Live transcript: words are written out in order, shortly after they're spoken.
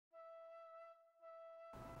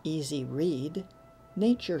Easy read,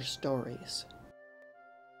 nature stories.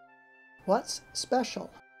 What's special?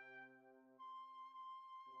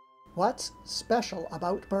 What's special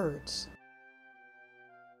about birds?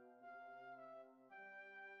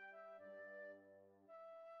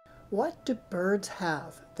 What do birds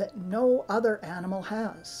have that no other animal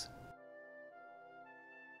has?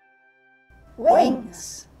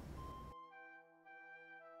 Wings.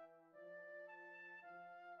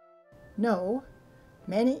 No,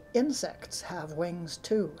 many insects have wings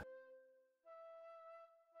too.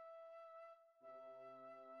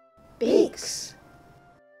 Beaks.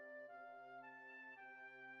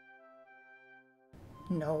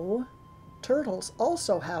 No, turtles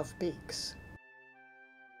also have beaks.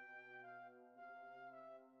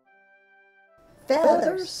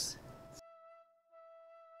 Feathers.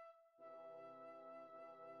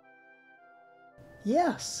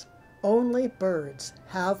 Yes, only birds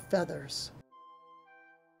have feathers.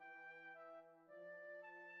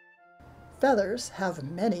 Feathers have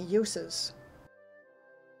many uses.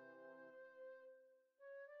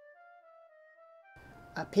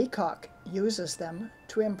 A peacock uses them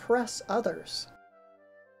to impress others.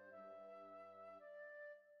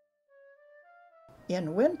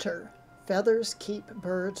 In winter, feathers keep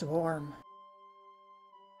birds warm.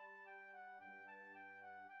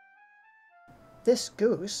 This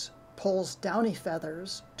goose pulls downy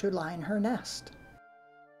feathers to line her nest.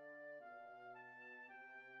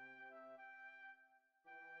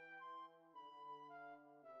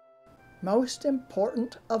 Most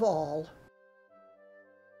important of all,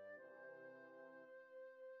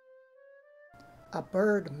 a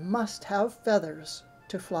bird must have feathers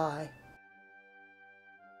to fly.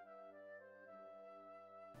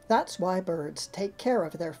 That's why birds take care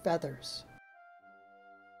of their feathers.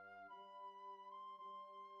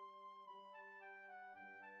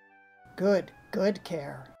 Good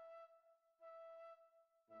care.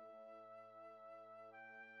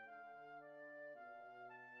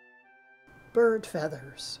 Bird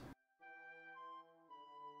feathers.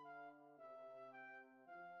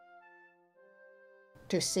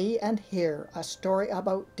 To see and hear a story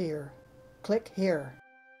about deer, click here.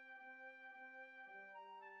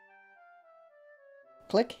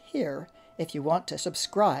 Click here if you want to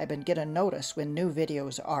subscribe and get a notice when new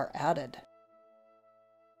videos are added.